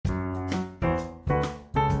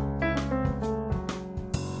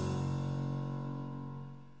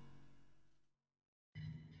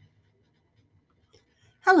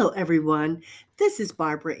Hello, everyone. This is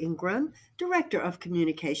Barbara Ingram, Director of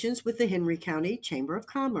Communications with the Henry County Chamber of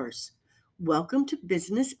Commerce. Welcome to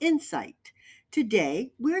Business Insight.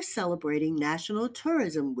 Today, we're celebrating National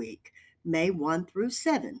Tourism Week, May 1 through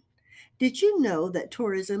 7. Did you know that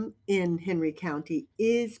tourism in Henry County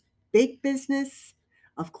is big business?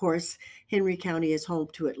 Of course, Henry County is home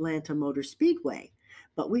to Atlanta Motor Speedway,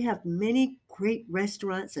 but we have many great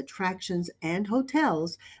restaurants, attractions, and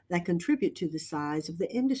hotels that contribute to the size of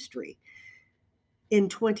the industry. In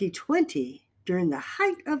 2020, during the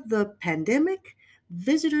height of the pandemic,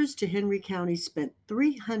 visitors to Henry County spent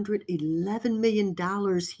 $311 million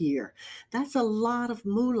here. That's a lot of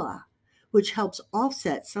moolah, which helps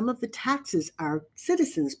offset some of the taxes our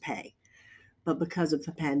citizens pay. But because of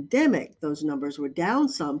the pandemic, those numbers were down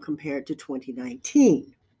some compared to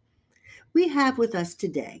 2019. We have with us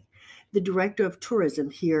today the Director of Tourism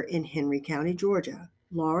here in Henry County, Georgia,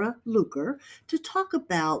 Laura Luker, to talk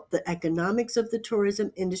about the economics of the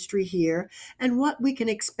tourism industry here and what we can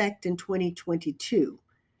expect in 2022.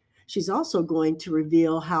 She's also going to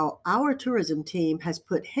reveal how our tourism team has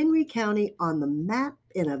put Henry County on the map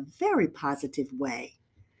in a very positive way.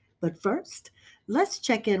 But first, let's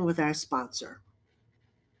check in with our sponsor.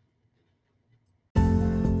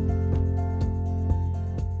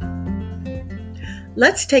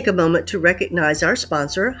 Let's take a moment to recognize our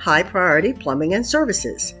sponsor, High Priority Plumbing and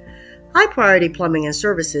Services. High Priority Plumbing and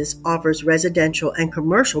Services offers residential and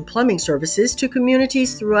commercial plumbing services to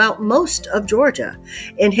communities throughout most of Georgia,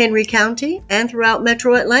 in Henry County, and throughout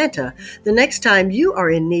Metro Atlanta. The next time you are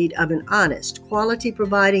in need of an honest,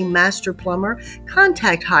 quality-providing master plumber,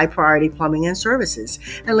 contact High Priority Plumbing and Services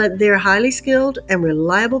and let their highly skilled and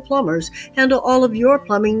reliable plumbers handle all of your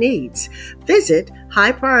plumbing needs. Visit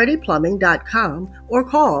highpriorityplumbing.com or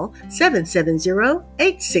call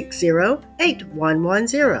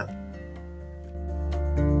 770-860-8110.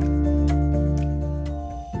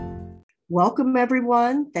 Welcome,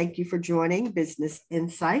 everyone. Thank you for joining Business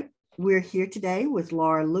Insight. We're here today with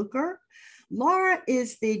Laura Luker. Laura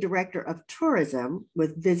is the Director of Tourism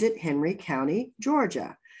with Visit Henry County,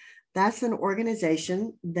 Georgia. That's an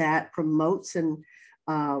organization that promotes and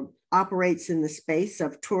operates in the space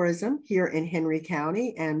of tourism here in Henry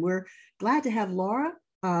County. And we're glad to have Laura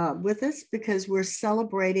with us because we're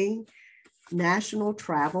celebrating National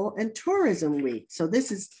Travel and Tourism Week. So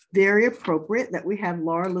this is very appropriate that we have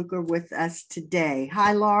Laura Luker with us today.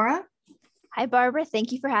 Hi, Laura. Hi, Barbara.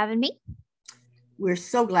 Thank you for having me. We're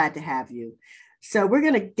so glad to have you. So we're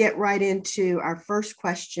going to get right into our first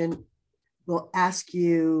question. We'll ask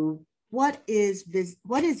you, what is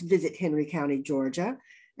Visit Henry County, Georgia,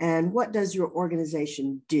 and what does your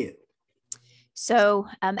organization do? So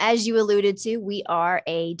as you alluded to, we are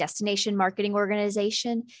a destination marketing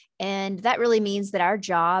organization, and that really means that our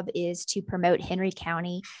job is to promote Henry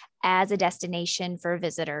County as a destination for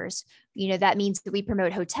visitors. That means that we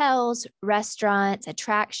promote hotels, restaurants,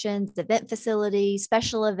 attractions, event facilities,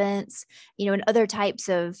 special events, and other types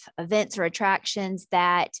of events or attractions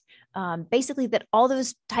that basically that all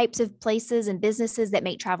those types of places and businesses that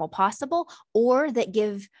make travel possible or that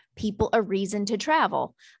give people a reason to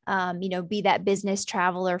travel, be that business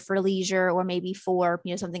travel or for leisure or maybe for,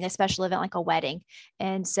 something, a special event like a wedding.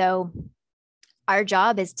 And so our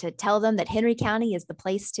job is to tell them that Henry County is the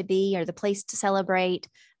place to be or the place to celebrate,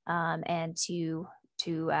 and to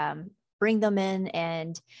bring them in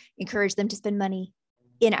and encourage them to spend money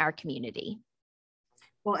in our community.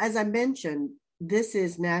 Well, as I mentioned, this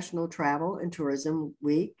is National Travel and Tourism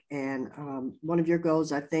Week, and one of your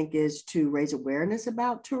goals, I think, is to raise awareness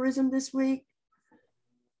about tourism this week.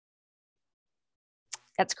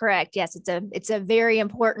 That's correct. Yes, it's a very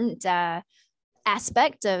important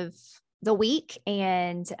aspect of the week,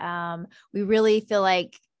 and we really feel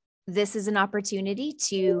like this is an opportunity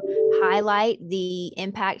to highlight the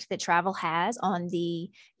impact that travel has on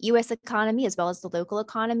the U.S. economy as well as the local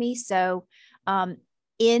economy. So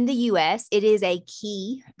in the U.S., it is a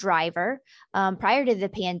key driver. Prior to the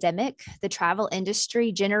pandemic, the travel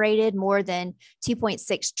industry generated more than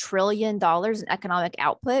 $2.6 trillion in economic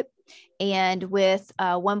output. And with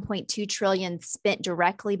 $1.2 trillion spent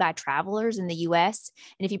directly by travelers in the U.S.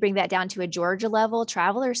 And if you bring that down to a Georgia level,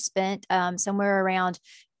 travelers spent somewhere around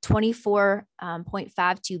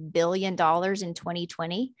 $24.52 billion in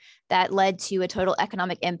 2020. That led to a total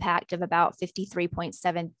economic impact of about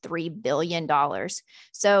 $53.73 billion.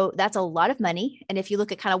 So that's a lot of money. And if you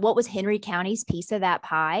look at kind of what was Henry County's piece of that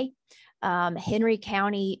pie, Henry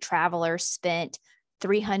County travelers spent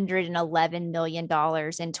 $311 million in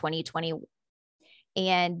 2020.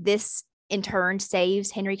 And this in turn saves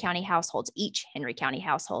Henry County households, each Henry County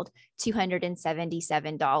household,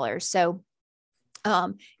 $277. So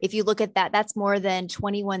If you look at that, that's more than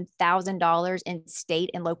 $21,000 in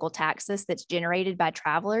state and local taxes that's generated by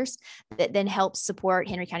travelers that then helps support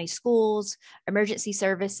Henry County schools, emergency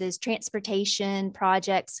services, transportation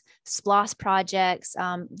projects, SPLOS projects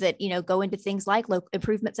that go into things like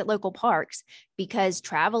improvements at local parks, because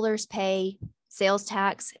travelers pay sales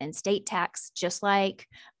tax and state tax just like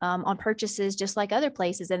on purchases, just like other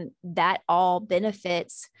places, and that all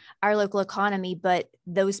benefits our local economy. But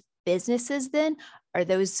those businesses then are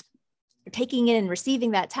those taking in and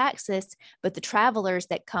receiving that taxes, but the travelers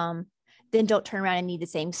that come then don't turn around and need the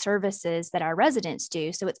same services that our residents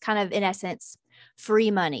do. So it's kind of, in essence,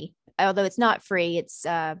 free money. Although it's not free, it's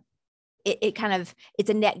it's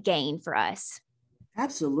a net gain for us.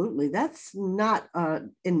 Absolutely. That's not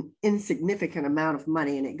an insignificant amount of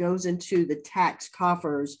money, and it goes into the tax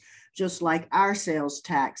coffers, just like our sales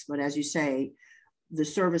tax. But as you say, the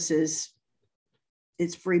services,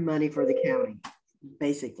 it's free money for the county,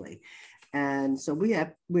 basically. And so we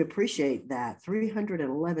appreciate that.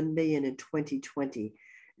 311 million in 2020.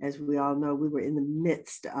 As we all know, we were in the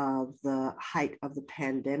midst of the height of the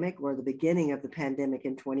pandemic, or the beginning of the pandemic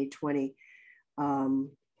in 2020.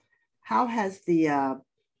 How has the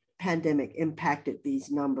pandemic impacted these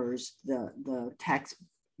numbers, the tax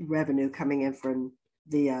revenue coming in from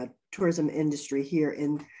the tourism industry here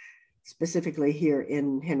specifically here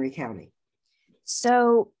in Henry County?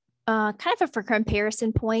 So kind of for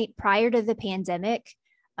comparison point, prior to the pandemic,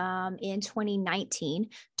 in 2019,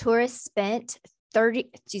 tourists spent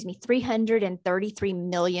 $333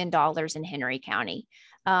 million in Henry County,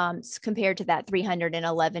 compared to that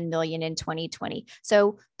 311 million in 2020.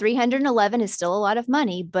 So 311 is still a lot of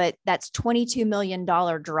money, but that's $22 million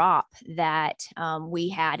drop that we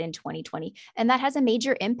had in 2020. And that has a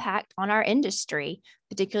major impact on our industry,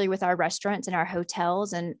 particularly with our restaurants and our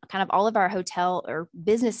hotels and kind of all of our hotel or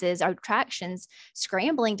businesses, our attractions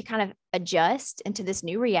scrambling to kind of adjust into this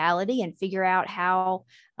new reality and figure out how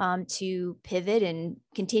to pivot and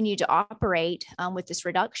continue to operate with this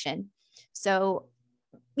reduction. So,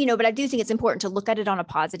 but I do think it's important to look at it on a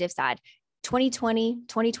positive side. 2020,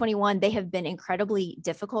 2021, they have been incredibly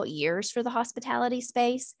difficult years for the hospitality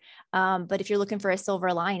space. But if you're looking for a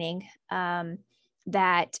silver lining,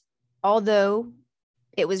 that although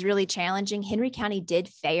it was really challenging, Henry County did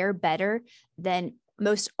fare better than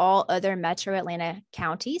most all other metro Atlanta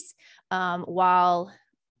counties. While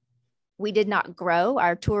we did not grow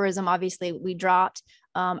our tourism, obviously we dropped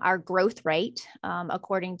our growth rate,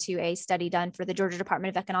 according to a study done for the Georgia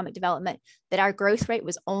Department of Economic Development, that our growth rate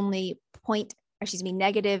was only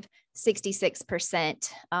negative 66%.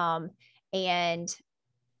 And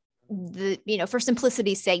for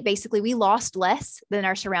simplicity's sake, basically we lost less than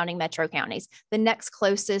our surrounding metro counties. The next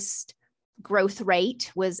closest growth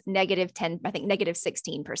rate was negative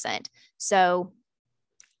 16%. So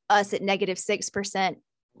us at negative 6%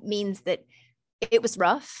 means that it was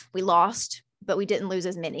rough. We lost, but we didn't lose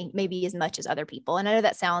maybe as much as other people. And I know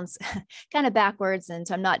that sounds kind of backwards. And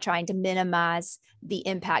so I'm not trying to minimize the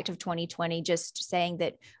impact of 2020, just saying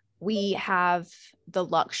that we have the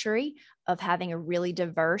luxury of having a really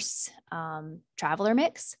diverse traveler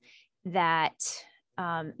mix that,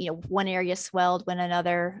 one area swelled when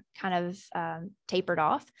another kind of tapered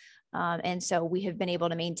off. And so we have been able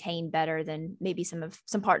to maintain better than maybe some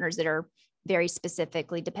partners that are very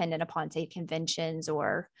specifically dependent upon, say, conventions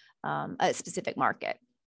or a specific market.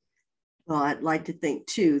 Well, I'd like to think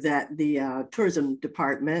too that the tourism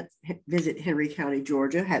department, Visit Henry County,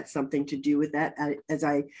 Georgia, had something to do with that. As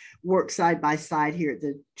I work side by side here at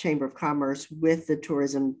the Chamber of Commerce with the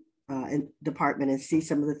tourism department and see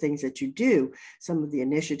some of the things that you do, some of the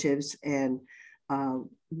initiatives, and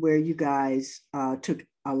where you guys took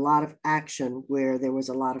a lot of action where there was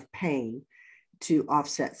a lot of pain to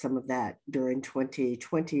offset some of that during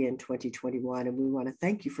 2020 and 2021. And we want to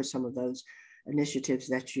thank you for some of those initiatives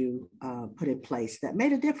that you put in place that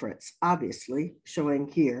made a difference, obviously, showing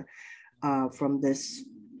here from this,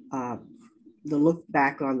 the look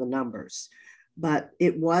back on the numbers. But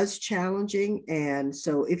it was challenging. And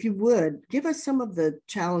so if you would, give us some of the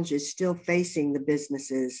challenges still facing the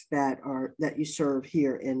businesses that you serve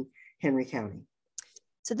here in Henry County.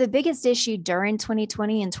 So the biggest issue during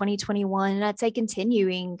 2020 and 2021, and I'd say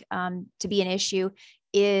continuing to be an issue,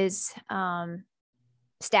 is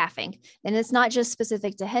staffing. And it's not just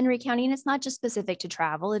specific to Henry County, and it's not just specific to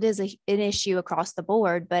travel. It is an issue across the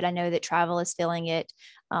board, but I know that travel is feeling it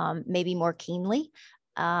maybe more keenly,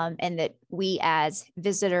 and that we as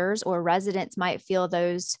visitors or residents might feel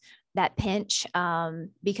that pinch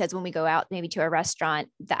because when we go out maybe to a restaurant,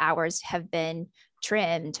 the hours have been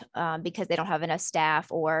trimmed because they don't have enough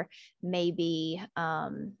staff, or maybe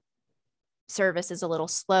service is a little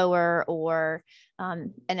slower, or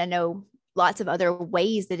and I know lots of other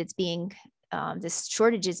ways that it's being this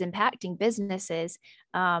shortage is impacting businesses,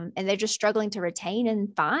 and they're just struggling to retain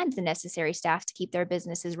and find the necessary staff to keep their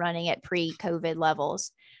businesses running at pre-COVID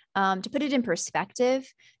levels. To put it in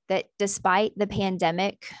perspective, that despite the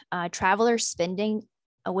pandemic, traveler spending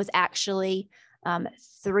was actually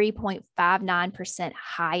 3.59%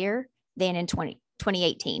 higher than in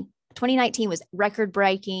 2018. 2019 was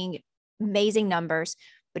record-breaking, amazing numbers.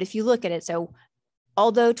 But if you look at it, so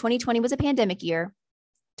although 2020 was a pandemic year,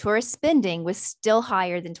 tourist spending was still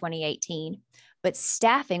higher than 2018, but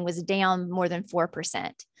staffing was down more than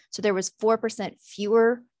 4%. So there was 4%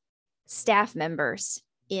 fewer staff members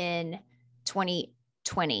in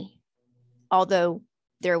 2020, although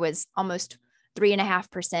there was almost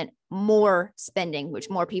 3.5% more spending, which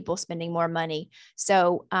more people spending more money.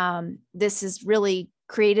 So this has really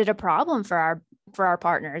created a problem for our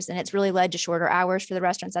partners, and it's really led to shorter hours for the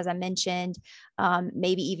restaurants, as I mentioned,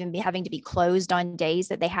 maybe even having to be closed on days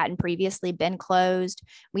that they hadn't previously been closed.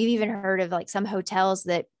 We've even heard of like some hotels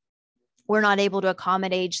that were not able to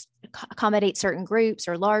accommodate certain groups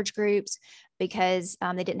or large groups because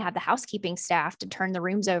they didn't have the housekeeping staff to turn the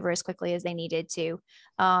rooms over as quickly as they needed to.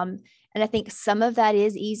 And I think some of that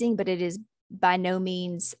is easing, but it is by no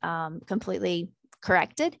means completely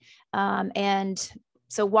corrected. And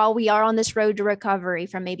so while we are on this road to recovery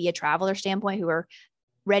from maybe a traveler standpoint who are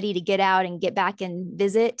ready to get out and get back and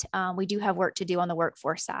visit, we do have work to do on the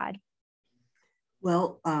workforce side.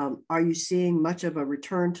 Well, are you seeing much of a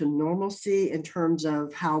return to normalcy in terms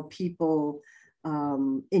of how people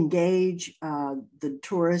engage the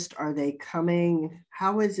tourists? Are they coming?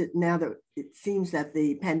 How is it now that it seems that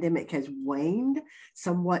the pandemic has waned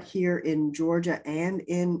somewhat here in Georgia and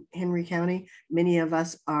in Henry County? Many of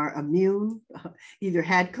us are immune, either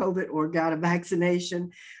had COVID or got a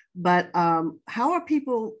vaccination. But how are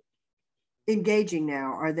people engaging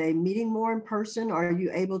now? Are they meeting more in person? Are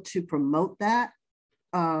you able to promote that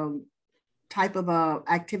type of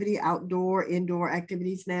activity, outdoor, indoor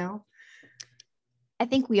activities now? I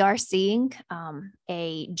think we are seeing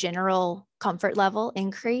a general comfort level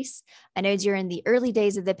increase. I know during the early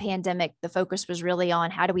days of the pandemic, the focus was really on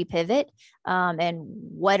how do we pivot and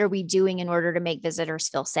what are we doing in order to make visitors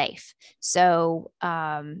feel safe. So,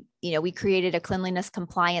 we created a cleanliness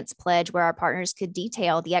compliance pledge where our partners could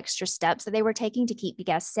detail the extra steps that they were taking to keep the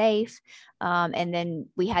guests safe. And then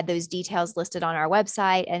we had those details listed on our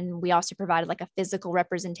website. And we also provided like a physical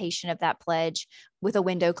representation of that pledge with a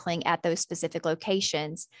window cling at those specific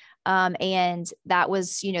locations. And that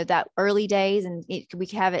was, that early days, and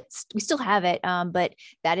we still have it, but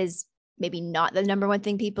that is maybe not the number one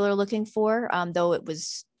thing people are looking for, though it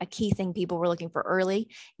was a key thing people were looking for early.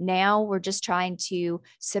 Now we're just trying to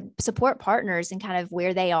support partners and kind of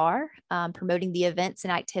where they are, promoting the events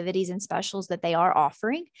and activities and specials that they are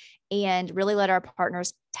offering, and really let our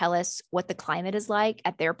partners tell us what the climate is like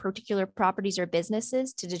at their particular properties or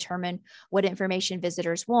businesses to determine what information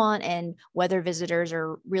visitors want and whether visitors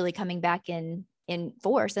are really coming back in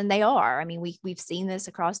force. And they are. I mean, we've seen this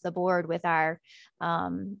across the board with our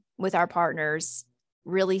partners,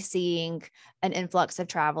 really seeing an influx of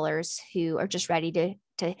travelers who are just ready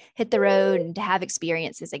to hit the road and to have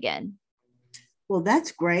experiences again. Well,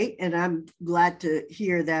 that's great. And I'm glad to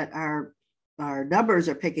hear that our numbers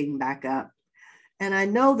are picking back up. And I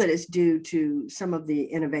know that it's due to some of the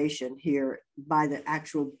innovation here by the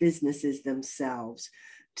actual businesses themselves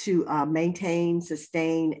to maintain,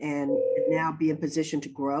 sustain, and now be in position to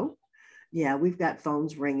grow. Yeah, we've got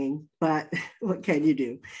phones ringing, but what can you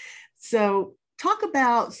do? So talk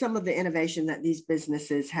about some of the innovation that these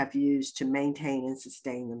businesses have used to maintain and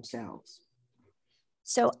sustain themselves.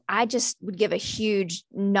 So I just would give a huge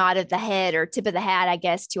nod of the head or tip of the hat, I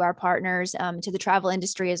guess, to our partners, to the travel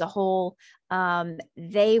industry as a whole.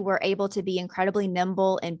 They were able to be incredibly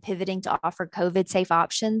nimble in pivoting to offer COVID safe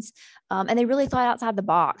options. And they really thought outside the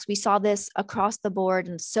box. We saw this across the board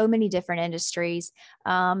in so many different industries.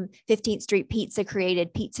 15th Street Pizza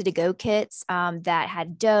created pizza to go kits that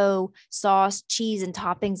had dough, sauce, cheese, and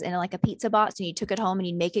toppings in like a pizza box, and you took it home and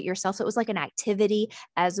you'd make it yourself. So it was like an activity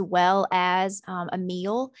as well as a meal.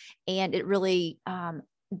 And it really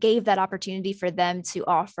gave that opportunity for them to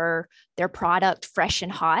offer their product fresh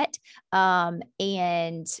and hot.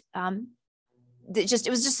 It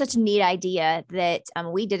was just such a neat idea that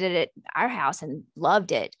we did it at our house and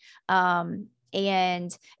loved it.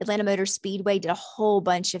 And Atlanta Motor Speedway did a whole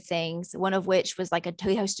bunch of things, one of which was like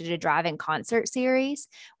we hosted a drive-in concert series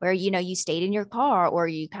where, you stayed in your car or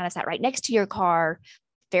you kind of sat right next to your car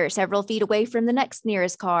several feet away from the next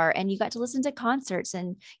nearest car, and you got to listen to concerts,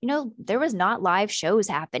 and there was not live shows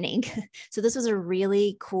happening. So this was a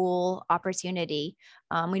really cool opportunity.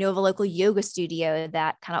 We know of a local yoga studio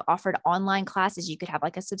that kind of offered online classes. You could have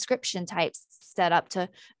like a subscription type set up to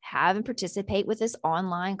have and participate with this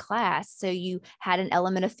online class. So you had an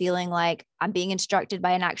element of feeling like I'm being instructed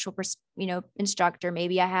by an actual instructor.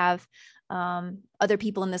 Maybe I have other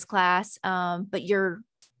people in this class, but you're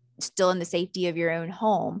still in the safety of your own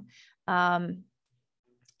home.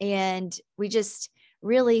 And we just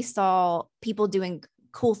really saw people doing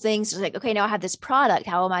cool things. Like, okay, now I have this product.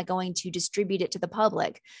 How am I going to distribute it to the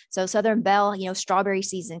public? So Southern Belle, strawberry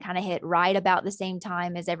season kind of hit right about the same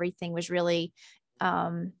time as everything was really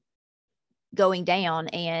going down.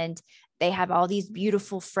 And they have all these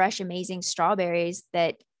beautiful, fresh, amazing strawberries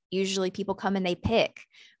that usually people come and they pick,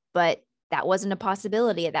 but that wasn't a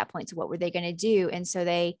possibility at that point. So what were they going to do? And so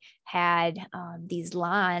they had these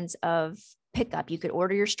lines of pickup. You could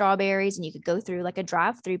order your strawberries and you could go through like a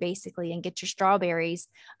drive-through basically and get your strawberries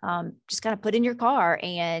just kind of put in your car.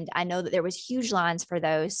 And I know that there was huge lines for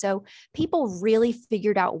those. So people really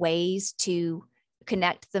figured out ways to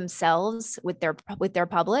connect themselves with their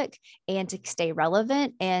public and to stay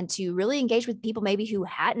relevant and to really engage with people maybe who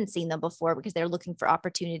hadn't seen them before because they're looking for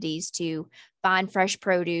opportunities to find fresh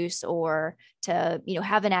produce or to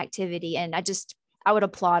have an activity. And I would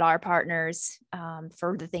applaud our partners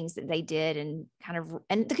for the things that they did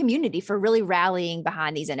and the community for really rallying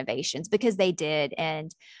behind these innovations because they did.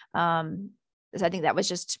 And so I think that was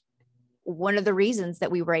just one of the reasons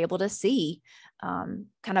that we were able to see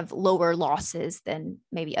kind of lower losses than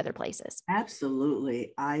maybe other places.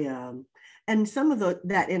 Absolutely. And some of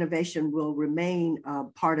that innovation will remain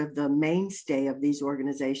part of the mainstay of these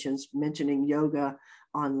organizations, mentioning yoga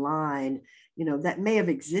online, that may have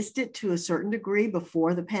existed to a certain degree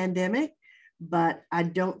before the pandemic, but I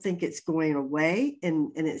don't think it's going away.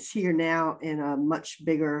 And it's here now in a much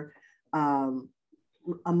bigger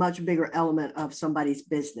element of somebody's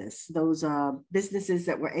business. Those businesses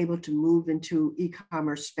that were able to move into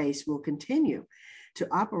e-commerce space will continue to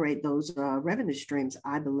operate those revenue streams,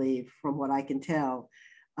 I believe, from what I can tell.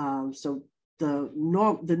 So the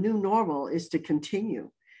new normal is to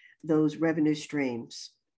continue those revenue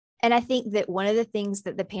streams. And I think that one of the things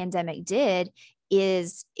that the pandemic did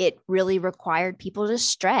is it really required people to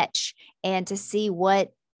stretch and to see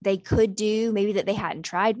what they could do, maybe that they hadn't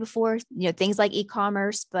tried before, things like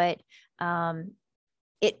e-commerce, but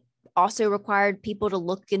it also required people to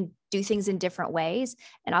look and do things in different ways.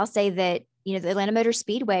 And I'll say that, the Atlanta Motor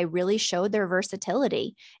Speedway really showed their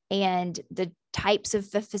versatility and the types of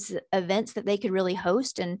events that they could really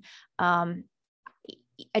host. And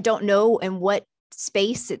I don't know in what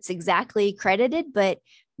space it's exactly credited, but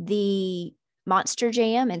the Monster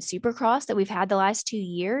Jam and Supercross that we've had the last 2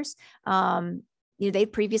 years,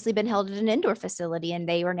 they've previously been held at an indoor facility and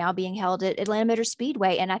they are now being held at Atlanta Motor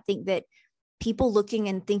Speedway. And I think that people looking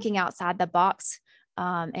and thinking outside the box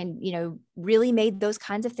and really made those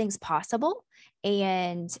kinds of things possible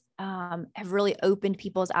and have really opened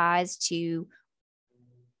people's eyes to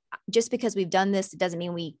just because we've done this, it doesn't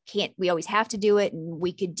mean we always have to do it. And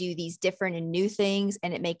we could do these different and new things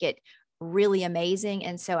and it make it really amazing.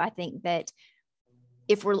 And so I think that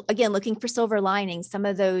if we're, again, looking for silver linings, some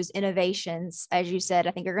of those innovations, as you said,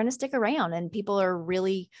 I think are going to stick around and people are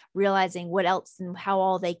really realizing what else and how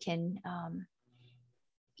all they can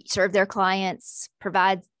serve their clients,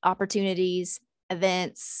 provide opportunities,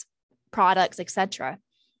 events, products, etc.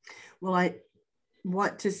 Well, I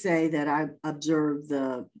want to say that I observed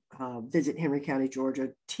the Visit Henry County, Georgia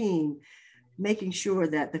team making sure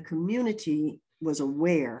that the community was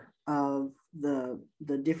aware of the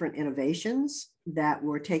different innovations that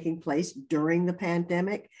were taking place during the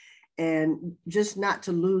pandemic and just not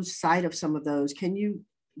to lose sight of some of those. Can you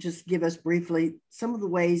just give us briefly some of the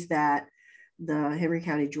ways that the Henry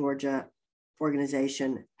County, Georgia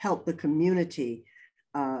organization helped the community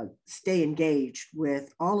stay engaged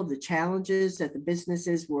with all of the challenges that the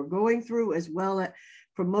businesses were going through, as well as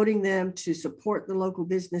promoting them to support the local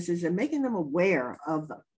businesses and making them aware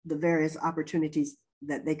of the various opportunities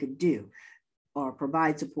that they could do or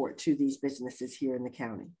provide support to these businesses here in the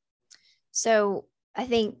county? So I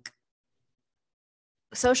think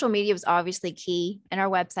social media was obviously key and our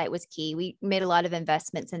website was key. We made a lot of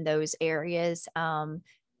investments in those areas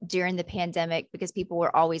during the pandemic because people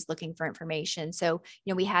were always looking for information. So,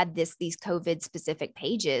 we had these COVID specific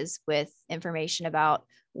pages with information about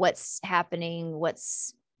what's happening,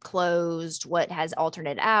 what's closed, what has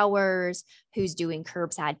alternate hours, who's doing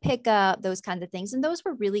curbside pickup, those kinds of things. And those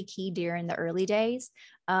were really key during the early days.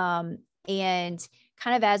 And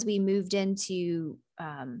kind of as we moved into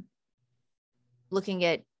looking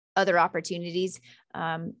at other opportunities,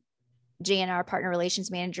 Jan, our partner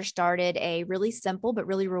relations manager, started a really simple but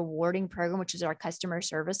really rewarding program, which is our customer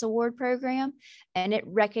service award program. And it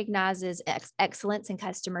recognizes excellence in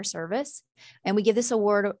customer service. And we give this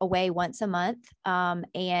award away once a month.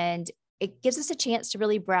 And it gives us a chance to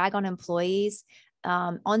really brag on employees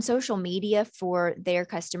on social media for their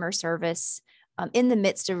customer service in the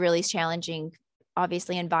midst of really challenging,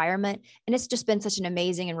 obviously, environment. And it's just been such an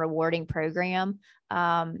amazing and rewarding program.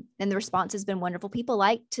 And the response has been wonderful. People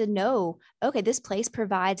like to know, okay, this place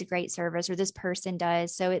provides a great service, or this person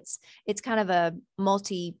does. So it's kind of a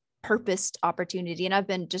multi-purposed opportunity. And I've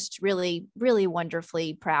been just really, really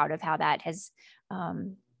wonderfully proud of how that has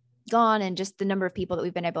gone, and just the number of people that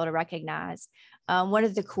we've been able to recognize. One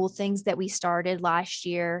of the cool things that we started last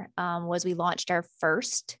year was we launched our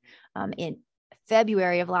first in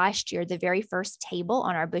February of last year, the very first table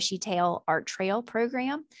on our Bushy Tail Art Trail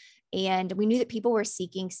program. And we knew that people were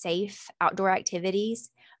seeking safe outdoor activities.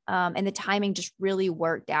 And the timing just really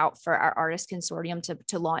worked out for our artist consortium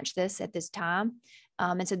to launch this at this time.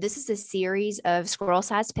 And so this is a series of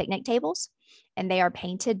squirrel-sized picnic tables, and they are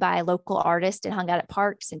painted by local artists and hung out at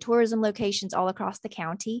parks and tourism locations all across the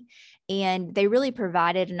county. And they really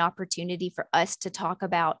provided an opportunity for us to talk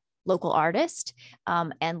about local artists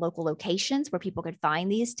and local locations where people could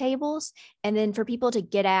find these tables. And then for people to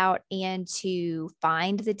get out and to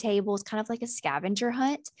find the tables, kind of like a scavenger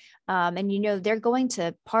hunt. And, they're going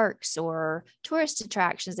to parks or tourist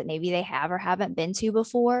attractions that maybe they have or haven't been to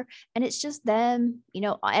before. And it's just them,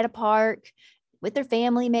 at a park with their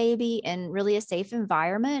family, maybe, and really a safe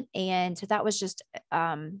environment. And so that was just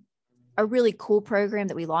a really cool program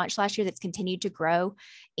that we launched last year that's continued to grow.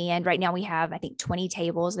 And right now we have, I think, 20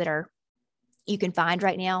 tables that you can find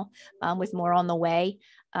right now, with more on the way.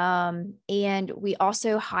 And we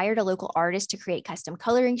also hired a local artist to create custom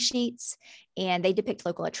coloring sheets, and they depict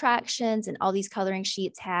local attractions. And all these coloring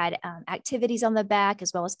sheets had activities on the back,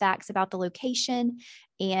 as well as facts about the location.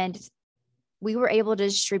 And we were able to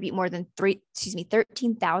distribute more than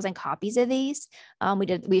 13,000 copies of these. We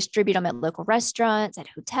distribute them at local restaurants, at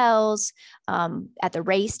hotels, at the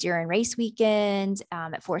race during race weekend,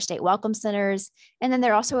 at 4 state welcome centers. And then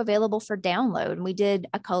they're also available for download. And we did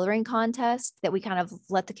a coloring contest that we kind of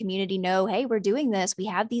let the community know, hey, we're doing this. We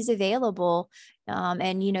have these available.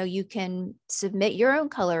 And you can submit your own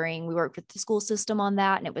coloring. We worked with the school system on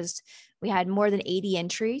that, and we had more than 80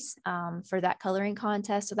 entries for that coloring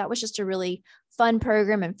contest. So that was just a really fun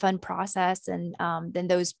program and fun process. And then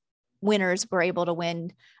those winners were able to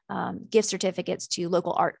win gift certificates to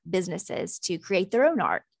local art businesses to create their own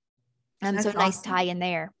art. So awesome. Nice tie in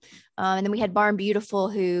there. And then we had Barn Beautiful,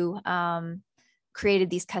 who created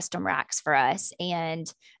these custom racks for us,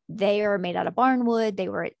 and they are made out of barnwood. They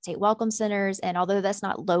were at state welcome centers. And although that's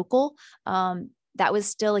not local, that was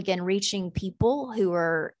still, again, reaching people who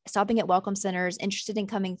were stopping at welcome centers, interested in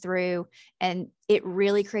coming through. And it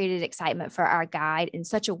really created excitement for our guide in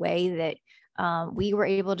such a way that we were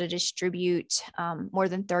able to distribute more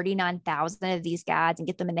than 39,000 of these guides and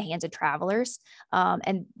get them in the hands of travelers.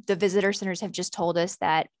 And the visitor centers have just told us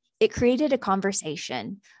that it created a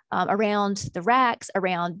conversation around the racks,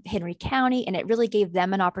 around Henry County, and it really gave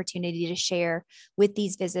them an opportunity to share with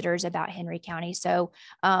these visitors about Henry County. So,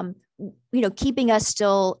 keeping us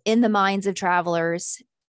still in the minds of travelers,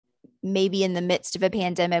 maybe in the midst of a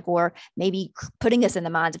pandemic, or maybe putting us in the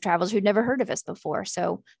minds of travelers who'd never heard of us before.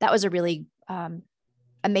 So that was a really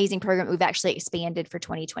amazing program we've actually expanded for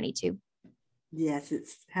 2022. Yes,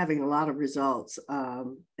 it's having a lot of results.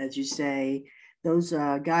 As you say, those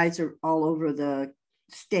guides are all over the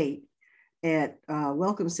state at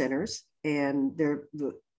welcome centers, and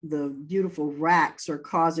the beautiful racks are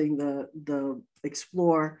causing the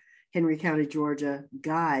Explore Henry County, Georgia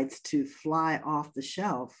guides to fly off the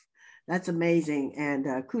shelf. That's amazing.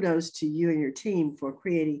 And kudos to you and your team for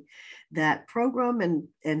creating that program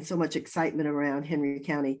and so much excitement around Henry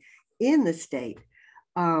County in the state.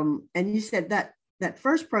 And you said that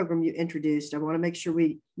first program you introduced, I want to make sure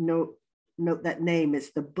we note that name,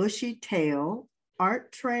 is the Bushy Tail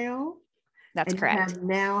Art Trail. That's and correct. You have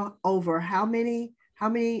now over how many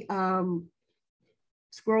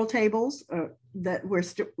squirrel tables that where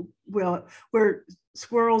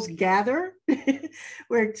squirrels gather,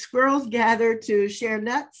 where squirrels gather to share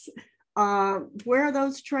nuts. Where are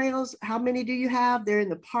those trails? How many do you have? They're in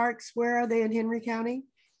the parks. Where are they in Henry County?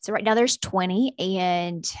 So right now there's 20,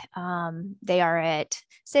 and they are at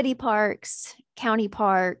city parks, county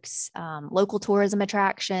parks, local tourism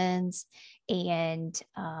attractions. And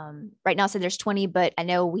right now, so there's 20, but I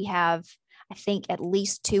know we have, I think, at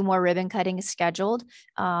least 2 more ribbon cuttings scheduled.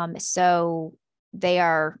 So they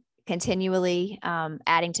are continually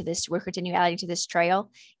adding to this. We're continuing adding to this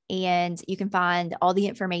trail. And you can find all the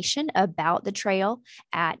information about the trail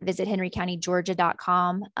at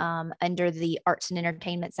visithenrycountygeorgia.com. Under the arts and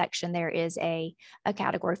entertainment section, there is a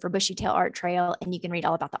category for Bushytail Art Trail, and you can read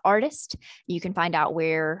all about the artist. You can find out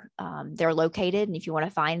where they're located. And if you want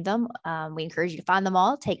to find them, we encourage you to find them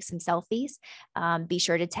all, take some selfies. Be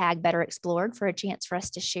sure to tag Better Explored for a chance for us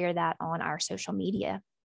to share that on our social media.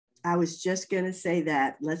 I was just going to say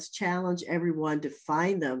that. Let's challenge everyone to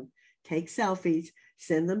find them, take selfies,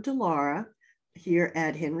 send them to Laura here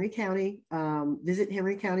at Henry County. Visit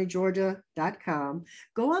henrycountygeorgia.com.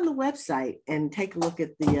 Go on the website and take a look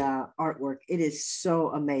at the artwork. It is so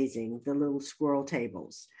amazing, the little squirrel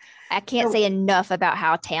tables. I can't say enough about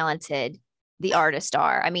how talented the artists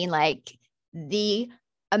are. I mean, like the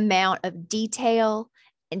amount of detail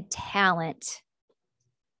and talent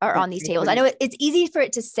are on these tables. I know it's easy for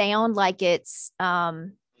it to sound like it's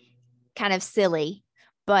kind of silly,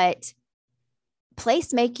 but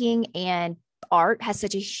placemaking and art has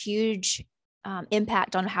such a huge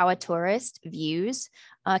impact on how a tourist views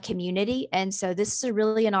a community. And so this is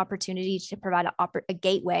really an opportunity to provide a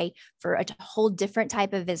gateway for a whole different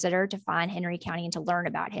type of visitor to find Henry County and to learn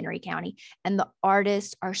about Henry County. And the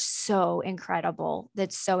artists are so incredible.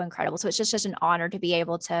 That's so incredible. So it's just an honor to be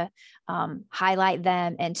able to highlight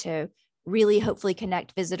them and to really hopefully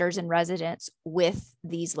connect visitors and residents with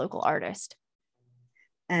these local artists.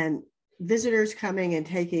 And visitors coming and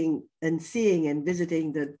taking and seeing and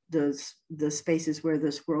visiting the spaces where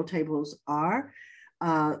the squirrel tables are,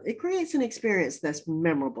 it creates an experience that's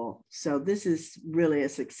memorable. So this is really a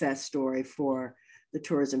success story for the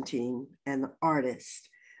tourism team and the artists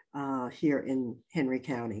here in Henry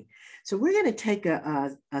County. So we're going to take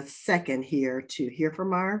a second here to hear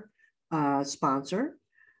from our sponsor,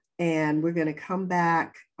 and we're going to come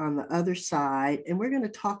back on the other side, and we're going to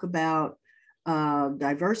talk about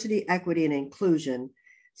diversity, equity, and inclusion.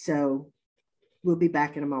 So we'll be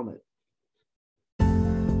back in a moment.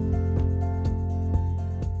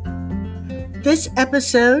 This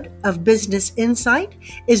episode of Business Insight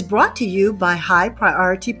is brought to you by High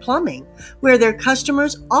Priority Plumbing, where their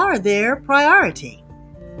customers are their priority.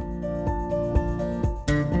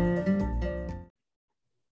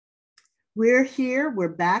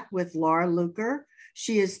 We're back with Laura Luker.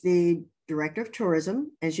 She is the Director of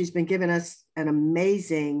Tourism, and she's been giving us an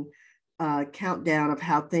amazing countdown of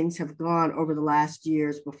how things have gone over the last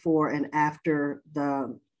years before and after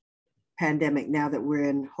the pandemic, now that we're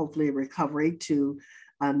in hopefully recovery to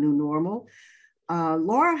a new normal.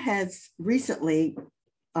 Laura has recently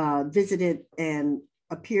visited and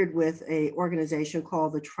appeared with an organization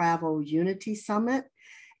called the Travel Unity Summit,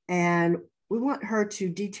 and we want her to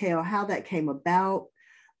detail how that came about,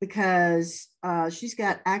 because she's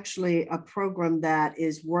got actually a program that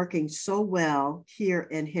is working so well here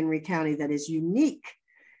in Henry County that is unique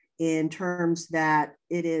in terms that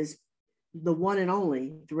it is the one and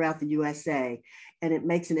only throughout the USA. And it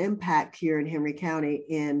makes an impact here in Henry County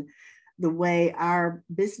in the way our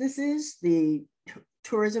businesses, the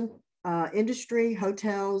tourism industry,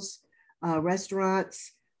 hotels,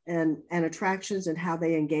 restaurants, and attractions, and how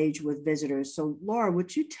they engage with visitors. So Laura,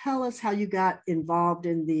 would you tell us how you got involved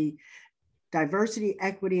in the diversity,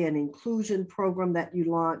 equity, and inclusion program that you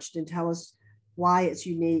launched, and tell us why it's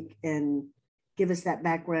unique, and give us that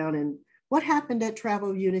background and what happened at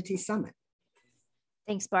Travel Unity Summit?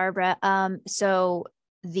 Thanks, Barbara. So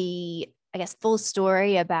I guess, full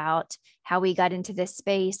story about how we got into this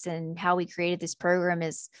space and how we created this program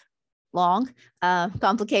is long,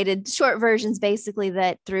 complicated. Short versions, basically,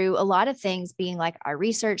 that through a lot of things being like our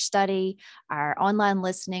research study, our online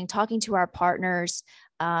listening, talking to our partners,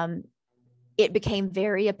 it became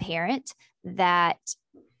very apparent that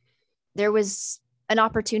there was an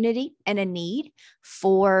opportunity and a need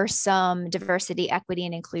for some diversity, equity,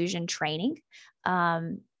 and inclusion training.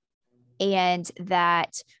 And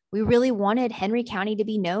that we really wanted Henry County to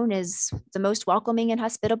be known as the most welcoming and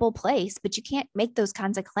hospitable place, but you can't make those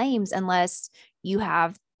kinds of claims unless you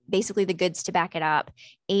have basically the goods to back it up.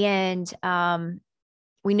 And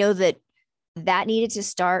we know that needed to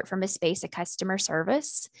start from a space of customer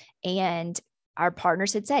service. And our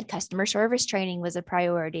partners had said customer service training was a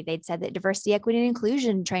priority. They'd said that diversity, equity, and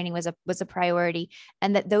inclusion training was a priority,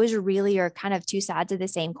 and that those really are kind of two sides of the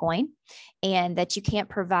same coin, and that you can't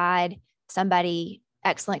provide somebody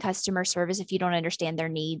excellent customer service if you don't understand their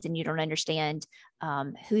needs and you don't understand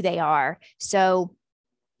who they are. So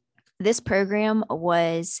this program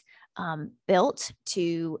was built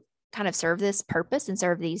to kind of serve this purpose and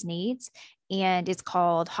serve these needs. and it's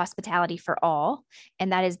called Hospitality for All,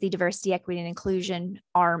 and that is the diversity, equity, and inclusion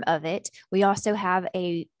arm of it. We also have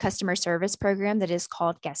a customer service program that is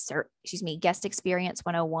called Guest Experience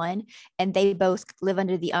 101, and they both live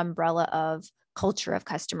under the umbrella of culture of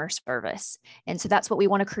customer service. And so that's what we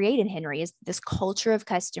want to create in Henry, is this culture of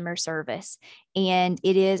customer service. And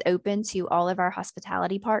it is open to all of our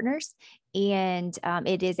hospitality partners. And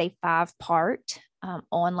it is a 5-part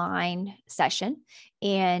online session,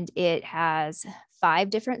 and it has 5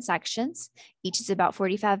 different sections. Each is about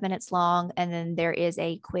 45 minutes long. And then there is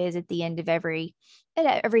a quiz at the end of every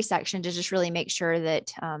section to just really make sure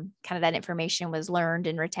that kind of that information was learned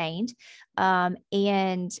and retained.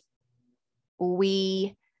 And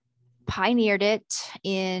we pioneered it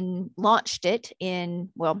launched it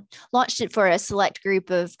for a select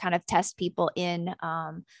group of kind of test people in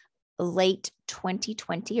late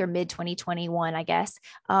 2020 or mid 2021, I guess.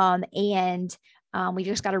 And we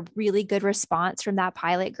just got a really good response from that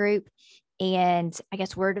pilot group. And I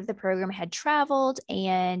guess word of the program had traveled,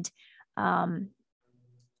 and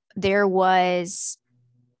there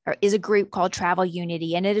is a group called Travel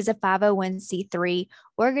Unity, and it is a 501c3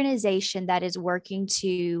 organization that is working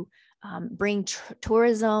to bring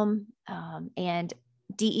tourism and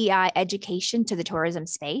DEI education to the tourism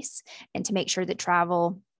space, and to make sure that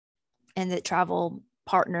travel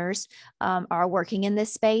partners are working in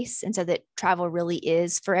this space, and so that travel really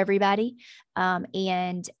is for everybody.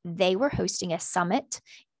 And they were hosting a summit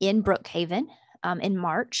in Brookhaven in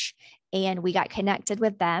March, and we got connected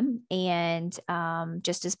with them, and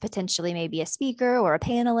just as potentially maybe a speaker or a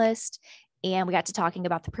panelist, and we got to talking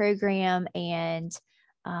about the program. And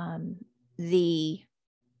the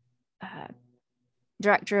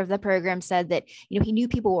director of the program said that, he knew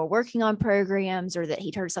people were working on programs, or that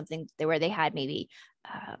he'd heard something where they had maybe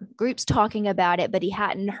groups talking about it, but he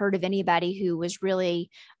hadn't heard of anybody who was really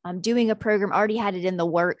doing a program, already had it in the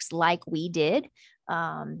works like we did,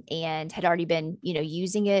 and had already been,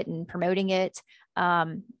 using it and promoting it.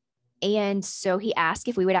 And so he asked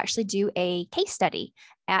if we would actually do a case study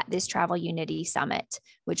at this Travel Unity Summit,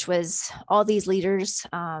 which was all these leaders,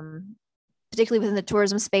 particularly within the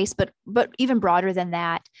tourism space, but even broader than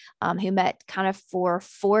that, who met kind of for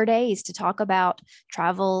 4 days to talk about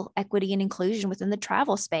travel equity and inclusion within the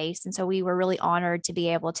travel space. And so we were really honored to be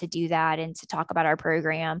able to do that and to talk about our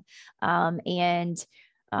program. And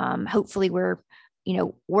hopefully we're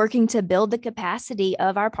working to build the capacity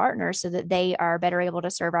of our partners so that they are better able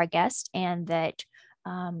to serve our guests, and that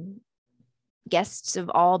guests of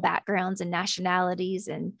all backgrounds and nationalities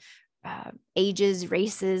and ages,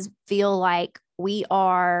 races feel like we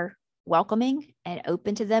are welcoming and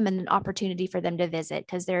open to them, and an opportunity for them to visit,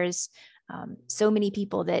 because there's so many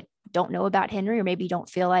people that don't know about Henry, or maybe don't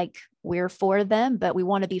feel like we're for them, but we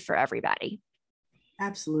want to be for everybody.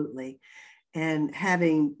 Absolutely. And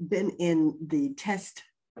having been in the test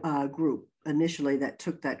group initially that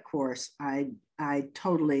took that course, I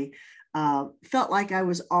totally felt like I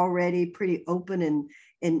was already pretty open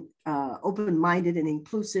and open-minded and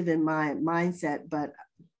inclusive in my mindset, but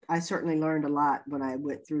I certainly learned a lot when I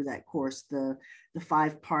went through that course, the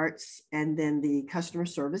 5 parts, and then the customer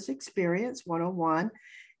service experience 101.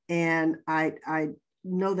 And I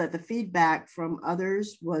know that the feedback from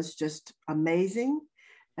others was just amazing.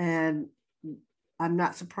 And I'm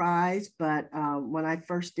not surprised, but when I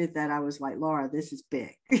first did that, I was like, Laura, this is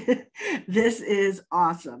big. This is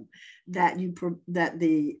awesome that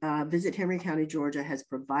the Visit Henry County, Georgia has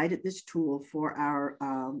provided this tool for our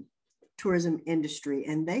tourism industry,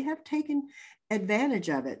 and they have taken advantage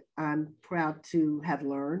of it. I'm proud to have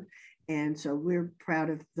learned. And so we're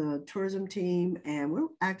proud of the tourism team, and we're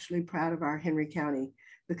actually proud of our Henry County,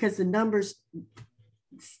 because the numbers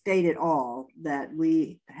state it all that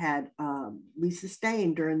we had we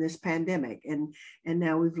sustained during this pandemic, and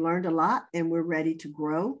now we've learned a lot, and we're ready to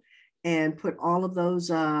grow and put all of those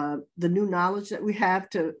the new knowledge that we have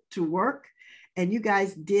to work. And you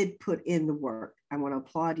guys did put in the work. I want to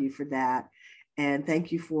applaud you for that, and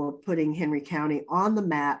thank you for putting Henry County on the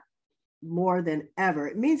map more than ever.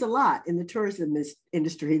 It means a lot in the tourism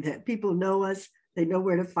industry that people know us, they know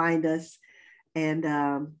where to find us, and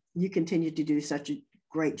you continue to do such a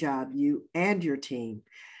great job, you and your team.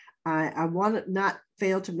 I want to not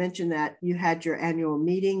fail to mention that you had your annual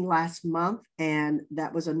meeting last month, and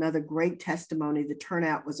that was another great testimony. The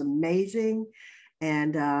turnout was amazing,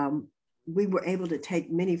 and we were able to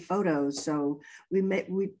take many photos. So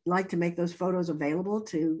we'd like to make those photos available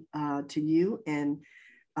to you, and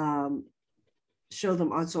show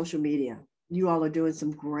them on social media. You all are doing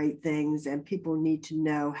some great things, and people need to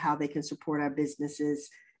know how they can support our businesses,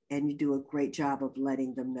 and you do a great job of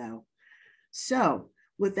letting them know. So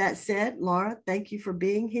with that said, Laura, thank you for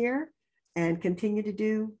being here and continue to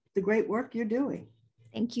do the great work you're doing.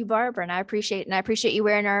 Thank you, Barbara. And I appreciate you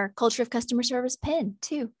wearing our Culture of Customer Service pin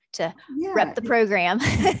too to rep the program.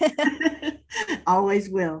 Always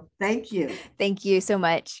will. Thank you. Thank you so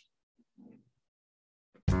much.